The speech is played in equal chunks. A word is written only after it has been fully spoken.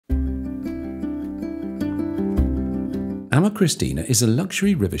AmaKristina is a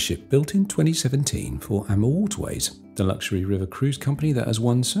luxury river ship built in 2017 for AmaWaterways, the luxury river cruise company that has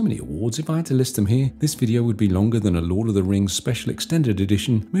won so many awards. If I had to list them here, this video would be longer than a Lord of the Rings Special Extended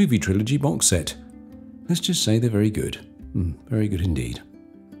Edition movie trilogy box set. Let's just say they're very good. Very good indeed.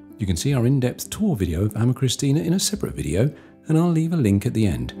 You can see our in-depth tour video of AmaKristina in a separate video, and I'll leave a link at the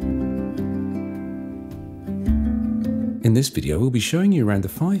end. In this video, we'll be showing you around the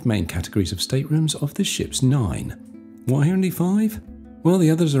 5 main categories of staterooms of the ship's 9. Why only 5? Well, the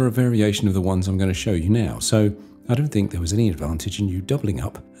others are a variation of the ones I'm going to show you now, so I don't think there was any advantage in you doubling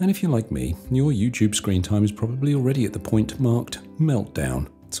up, and if you're like me, your YouTube screen time is probably already at the point marked meltdown,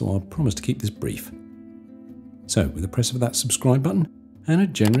 so I'll promise to keep this brief. So, with a press of that subscribe button and a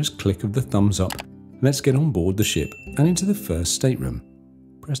generous click of the thumbs up, let's get on board the ship and into the first stateroom.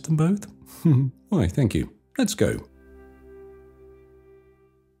 Press them both? Why, thank you. Let's go.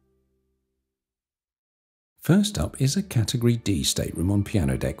 First up is a Category D stateroom on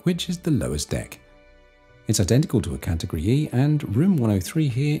piano deck, which is the lowest deck. It's identical to a Category E, and room 103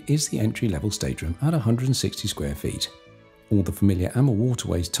 here is the entry-level stateroom at 160 square feet. All the familiar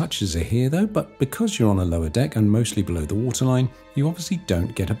AmaWaterways touches are here though, but because you're on a lower deck and mostly below the waterline, you obviously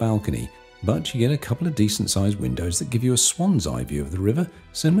don't get a balcony, but you get a couple of decent-sized windows that give you a swan's eye view of the river,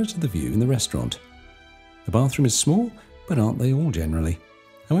 similar to the view in the restaurant. The bathroom is small, but aren't they all generally?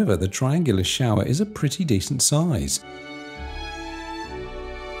 However, the triangular shower is a pretty decent size.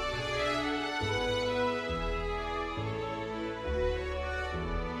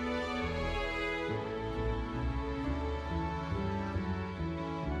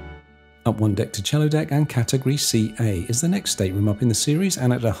 Up one deck to cello deck and Category CA is the next stateroom up in the series,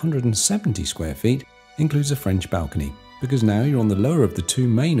 and at 170 square feet includes a French balcony, because now you're on the lower of the 2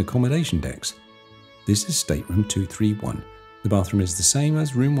 main accommodation decks. This is stateroom 231. The bathroom is the same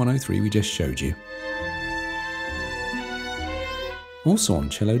as room 103 we just showed you. Also on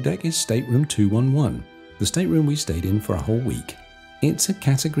cello deck is stateroom 211, the stateroom we stayed in for a whole week. It's a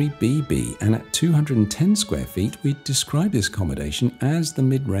Category BB, and at 210 square feet we'd describe this accommodation as the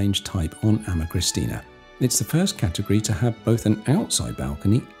mid-range type on AmaKristina. It's the first category to have both an outside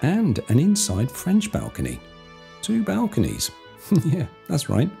balcony and an inside French balcony. 2 balconies. Yeah, that's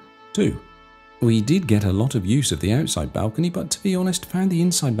right, 2. We did get a lot of use of the outside balcony, but to be honest, found the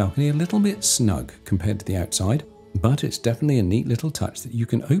inside balcony a little bit snug compared to the outside. But it's definitely a neat little touch that you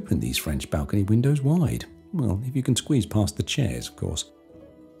can open these French balcony windows wide. Well, if you can squeeze past the chairs, of course.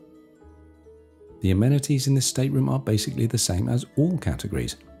 The amenities in this stateroom are basically the same as all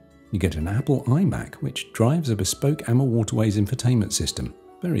categories. You get an Apple iMac, which drives a bespoke AmaWaterways infotainment system.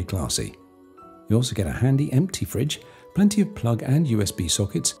 Very classy. You also get a handy empty fridge, plenty of plug and USB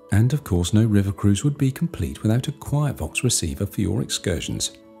sockets, and of course no river cruise would be complete without a QuietVox receiver for your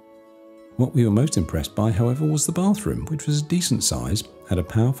excursions. What we were most impressed by, however, was the bathroom, which was a decent size, had a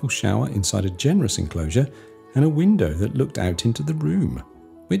powerful shower inside a generous enclosure, and a window that looked out into the room,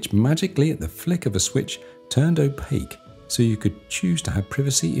 which magically at the flick of a switch turned opaque, so you could choose to have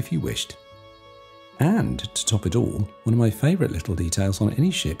privacy if you wished. And to top it all, one of my favourite little details on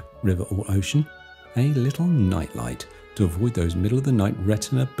any ship, river or ocean, a little nightlight to avoid those middle-of-the-night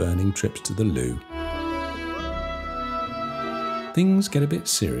retina-burning trips to the loo. Things get a bit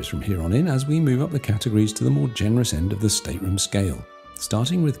serious from here on in as we move up the categories to the more generous end of the stateroom scale,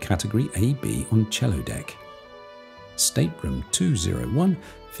 starting with Category AB on cello deck. Stateroom 201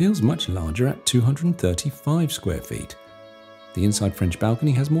 feels much larger at 235 square feet. The inside French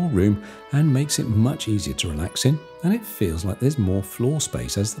balcony has more room and makes it much easier to relax in, and it feels like there's more floor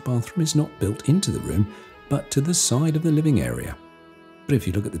space as the bathroom is not built into the room, but to the side of the living area. But if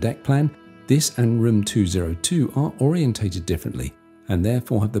you look at the deck plan, this and room 202 are orientated differently, and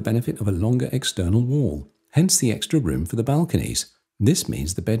therefore have the benefit of a longer external wall, hence the extra room for the balconies. This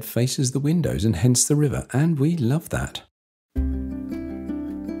means the bed faces the windows and hence the river, and we love that.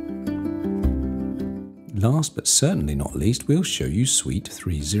 Last but certainly not least, we'll show you Suite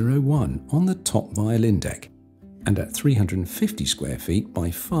 301 on the top violin deck, and at 350 square feet, by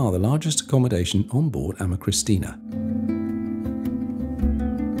far the largest accommodation on board AmaKristina.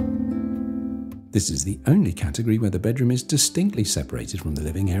 This is the only category where the bedroom is distinctly separated from the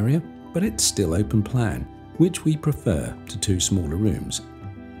living area, but it's still open plan, which we prefer to 2 smaller rooms.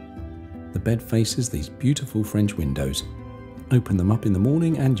 The bed faces these beautiful French windows. Open them up in the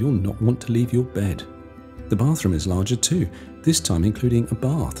morning and you'll not want to leave your bed. The bathroom is larger too, this time including a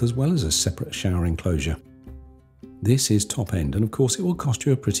bath as well as a separate shower enclosure. This is top end, and of course it will cost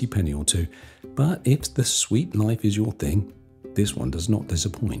you a pretty penny or 2, but if the suite life is your thing, this one does not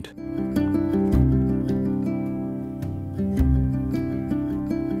disappoint.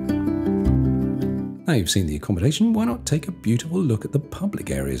 Now you've seen the accommodation, why not take a beautiful look at the public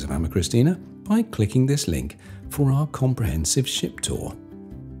areas of AmaKristina by clicking this link for our comprehensive ship tour.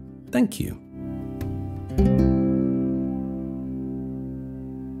 Thank you.